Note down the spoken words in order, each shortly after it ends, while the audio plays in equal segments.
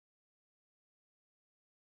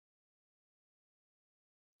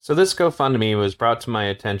So this GoFundMe was brought to my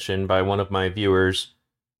attention by one of my viewers,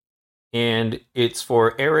 and it's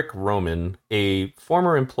for Eric Roman, a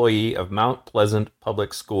former employee of Mount Pleasant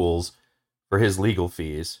Public Schools, for his legal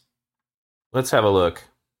fees. Let's have a look.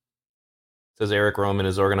 It says Eric Roman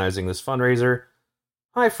is organizing this fundraiser.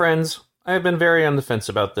 Hi friends, I have been very on the fence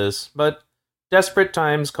about this, but desperate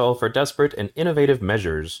times call for desperate and innovative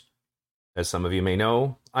measures. As some of you may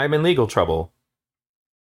know, I am in legal trouble.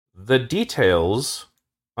 The details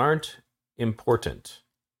aren't important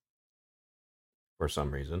for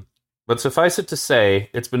some reason. But suffice it to say,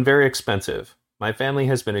 it's been very expensive. My family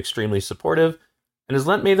has been extremely supportive and has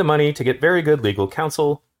lent me the money to get very good legal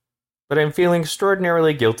counsel, but I'm feeling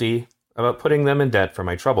extraordinarily guilty about putting them in debt for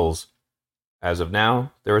my troubles. As of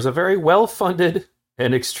now, there is a very well-funded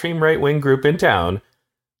and extreme right-wing group in town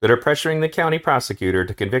that are pressuring the county prosecutor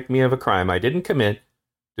to convict me of a crime I didn't commit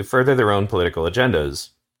to further their own political agendas.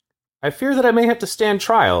 I fear that I may have to stand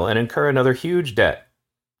trial and incur another huge debt.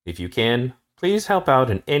 If you can, please help out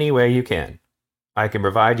in any way you can. I can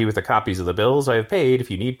provide you with the copies of the bills I have paid if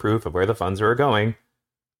you need proof of where the funds are going.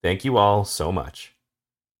 Thank you all so much.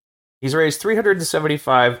 He's raised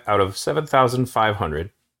 $375 out of $7,500.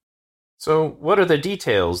 So what are the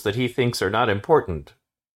details that he thinks are not important?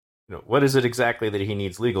 What is it exactly that he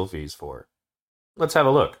needs legal fees for? Let's have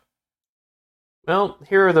a look. Well,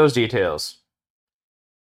 here are those details.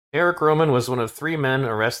 Eric Roman was one of 3 men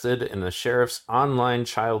arrested in the sheriff's online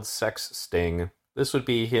child sex sting. This would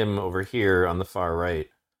be him over here on the far right.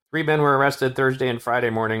 3 men were arrested Thursday and Friday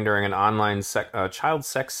morning during an online child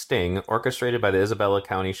sex sting orchestrated by the Isabella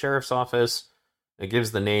County Sheriff's Office. It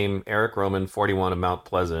gives the name Eric Roman, 41 of Mount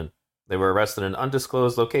Pleasant. They were arrested in an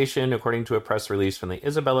undisclosed location, according to a press release from the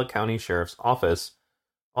Isabella County Sheriff's Office.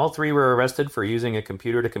 All 3 were arrested for using a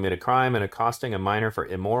computer to commit a crime and accosting a minor for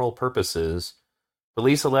immoral purposes.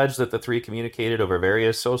 Police allege that the 3 communicated over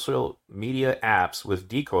various social media apps with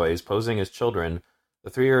decoys posing as children. The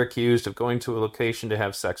 3 are accused of going to a location to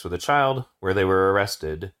have sex with a child, where they were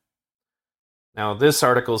arrested. Now, this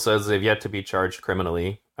article says they've yet to be charged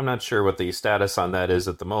criminally. I'm not sure what the status on that is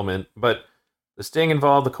at the moment, but the sting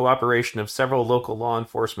involved the cooperation of several local law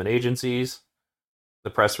enforcement agencies. The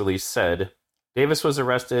press release said Davis was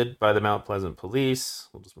arrested by the Mount Pleasant police.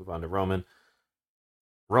 We'll just move on to Roman.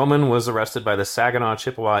 Roman was arrested by the Saginaw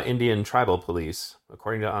Chippewa Indian Tribal Police,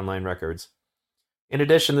 according to online records. In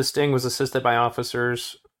addition, the sting was assisted by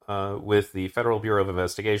officers with the Federal Bureau of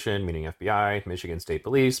Investigation, meaning FBI, Michigan State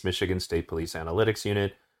Police, Michigan State Police Analytics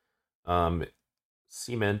Unit,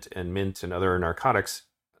 Cement and Mint and other narcotics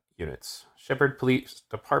units, Shepherd Police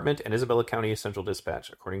Department, and Isabella County Central Dispatch,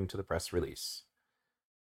 according to the press release.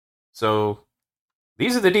 So,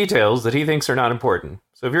 these are the details that he thinks are not important.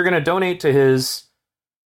 So if you're going to donate to his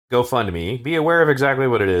GoFundMe, be aware of exactly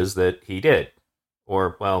what it is that he did.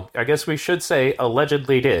 Or, well, I guess we should say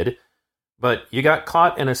allegedly did, but you got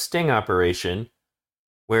caught in a sting operation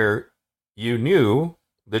where you knew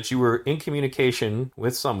that you were in communication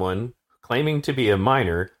with someone claiming to be a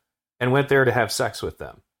minor and went there to have sex with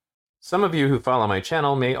them. Some of you who follow my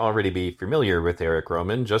channel may already be familiar with Eric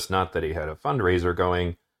Roman, just not that he had a fundraiser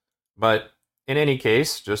going, but in any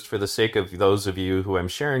case, just for the sake of those of you who I'm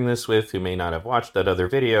sharing this with who may not have watched that other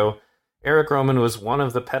video, Eric Roman was one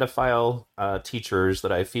of the pedophile teachers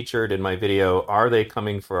that I featured in my video, Are They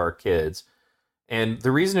Coming for Our Kids? And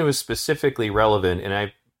the reason it was specifically relevant, and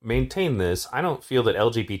I maintain this, I don't feel that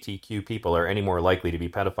LGBTQ people are any more likely to be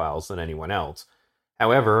pedophiles than anyone else.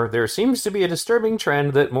 However, there seems to be a disturbing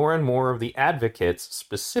trend that more and more of the advocates,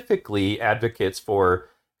 specifically advocates for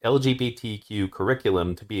LGBTQ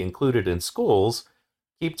curriculum to be included in schools,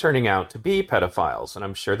 keep turning out to be pedophiles. And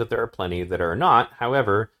I'm sure that there are plenty that are not.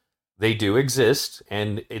 However, they do exist,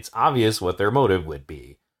 and it's obvious what their motive would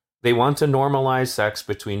be. They want to normalize sex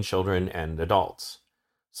between children and adults.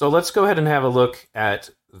 So let's go ahead and have a look at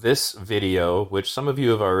this video, which some of you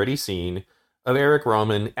have already seen, of Eric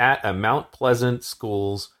Roman at a Mount Pleasant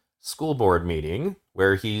Schools school board meeting,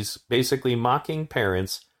 where he's basically mocking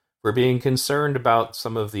parents for being concerned about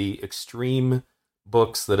some of the extreme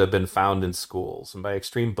books that have been found in schools. And by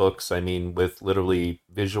extreme books, I mean with literally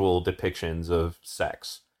visual depictions of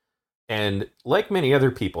sex. And like many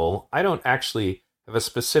other people, I don't actually have a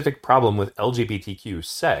specific problem with LGBTQ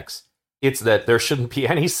sex. It's that there shouldn't be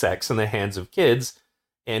any sex in the hands of kids.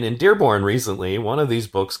 And in Dearborn recently, one of these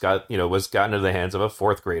books was gotten into the hands of a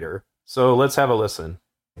 4th grader. So let's have a listen.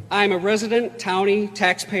 I'm a resident county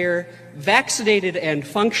taxpayer, vaccinated and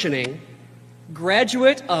functioning,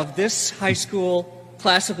 graduate of this high school,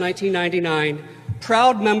 class of 1999,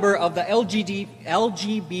 proud member of the LGBTQIA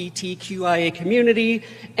community,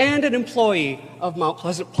 and an employee of Mount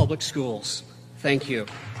Pleasant Public Schools. Thank you.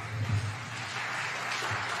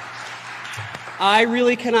 I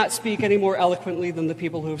really cannot speak any more eloquently than the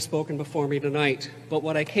people who have spoken before me tonight, but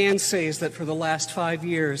what I can say is that for the last 5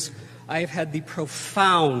 years, I have had the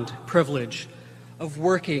profound privilege of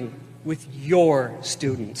working with your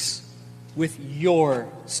students, with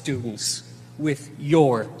your students, with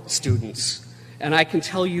your students. And I can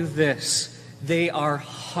tell you this, they are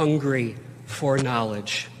hungry for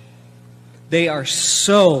knowledge. They are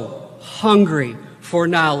so hungry for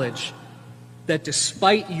knowledge that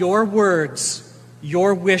despite your words,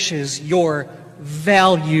 your wishes, your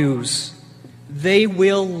values, they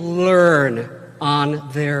will learn on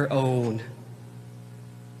their own.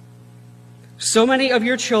 So many of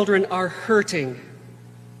your children are hurting,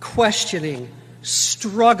 questioning,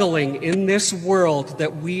 struggling in this world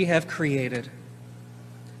that we have created.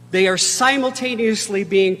 They are simultaneously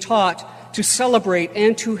being taught to celebrate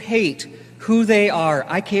and to hate who they are.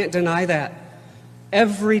 I can't deny that.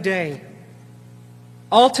 Every day.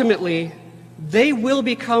 Ultimately, they will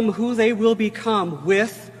become who they will become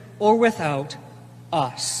with or without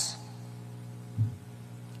us.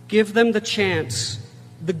 Give them the chance,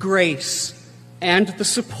 the grace, and the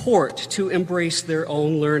support to embrace their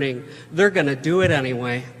own learning. They're going to do it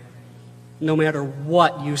anyway. No matter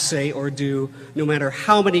what you say or do, no matter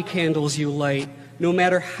how many candles you light, no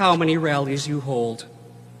matter how many rallies you hold.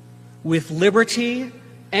 With liberty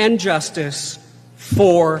and justice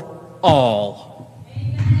for all.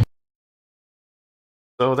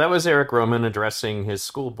 So that was Eric Roman addressing his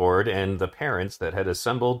school board and the parents that had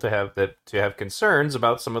assembled to have concerns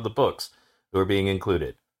about some of the books that were being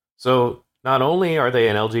included. So not only are they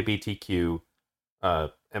an LGBTQ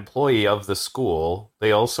employee of the school,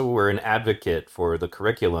 they also were an advocate for the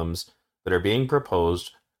curriculums that are being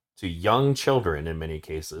proposed to young children in many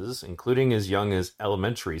cases, including as young as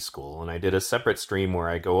elementary school. And I did a separate stream where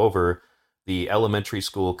I go over the elementary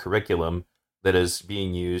school curriculum that is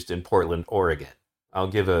being used in Portland, Oregon. I'll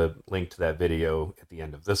give a link to that video at the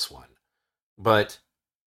end of this one. But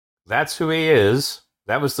that's who he is.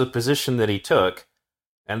 That was the position that he took.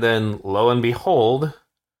 And then, lo and behold,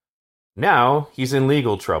 now he's in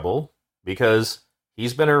legal trouble because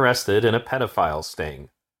he's been arrested in a pedophile sting.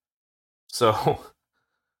 So,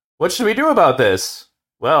 what should we do about this?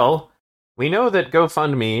 Well, we know that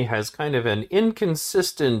GoFundMe has kind of an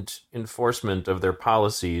inconsistent enforcement of their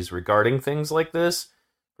policies regarding things like this.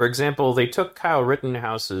 For example, they took Kyle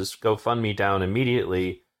Rittenhouse's GoFundMe down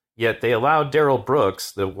immediately, yet they allowed Daryl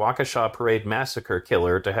Brooks, the Waukesha Parade massacre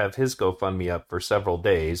killer, to have his GoFundMe up for several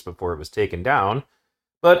days before it was taken down.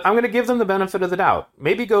 But I'm going to give them the benefit of the doubt.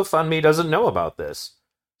 Maybe GoFundMe doesn't know about this.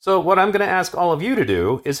 So what I'm going to ask all of you to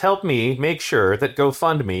do is help me make sure that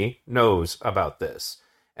GoFundMe knows about this.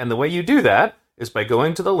 And the way you do that is by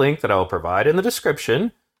going to the link that I'll provide in the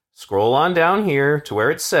description, scroll on down here to where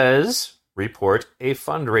it says report a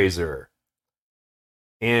fundraiser.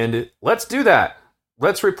 And let's do that.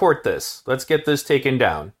 Let's report this. Let's get this taken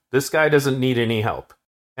down. This guy doesn't need any help.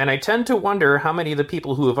 And I tend to wonder how many of the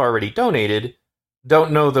people who have already donated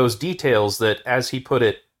don't know those details that, as he put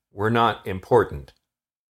it, were not important.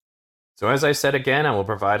 So as I said again, I will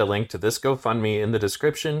provide a link to this GoFundMe in the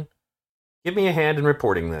description. Give me a hand in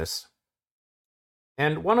reporting this.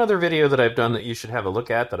 And one other video that I've done that you should have a look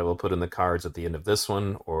at that I will put in the cards at the end of this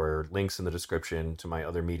one, or links in the description to my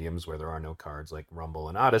other mediums where there are no cards like Rumble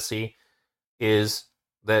and Odyssey, is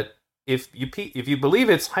that if you believe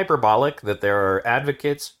it's hyperbolic that there are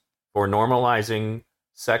advocates for normalizing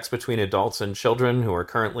sex between adults and children who are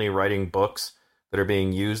currently writing books that are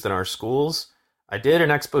being used in our schools, I did an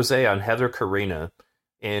expose on Heather Karina,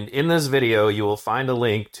 and in this video you will find a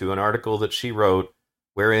link to an article that she wrote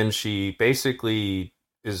wherein she basically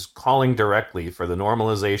is calling directly for the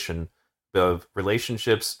normalization of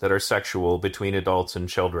relationships that are sexual between adults and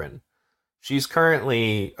children. She's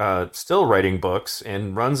currently still writing books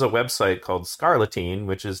and runs a website called Scarletine,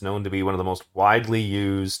 which is known to be one of the most widely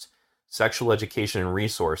used sexual education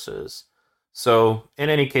resources. So, in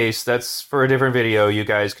any case, that's for a different video. You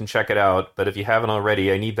guys can check it out. But if you haven't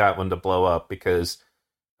already, I need that one to blow up because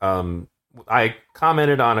I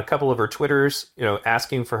commented on a couple of her Twitters,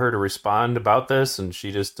 asking for her to respond about this, and she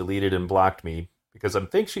just deleted and blocked me because I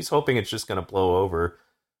think she's hoping it's just going to blow over.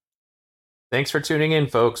 Thanks for tuning in,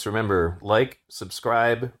 folks. Remember, like,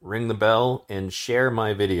 subscribe, ring the bell, and share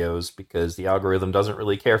my videos because the algorithm doesn't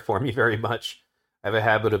really care for me very much. I have a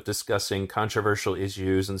habit of discussing controversial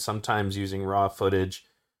issues and sometimes using raw footage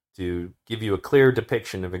to give you a clear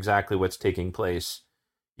depiction of exactly what's taking place.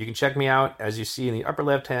 You can check me out, as you see in the upper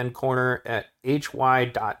left-hand corner, at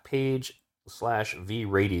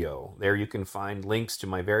hy.page/vradio. There you can find links to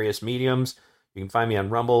my various mediums. You can find me on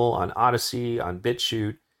Rumble, on Odyssey, on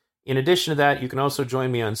BitChute, In addition to that, you can also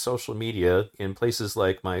join me on social media in places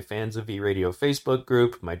like my Fans of V Radio Facebook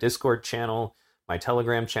group, my Discord channel, my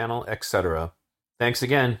Telegram channel, etc. Thanks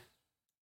again.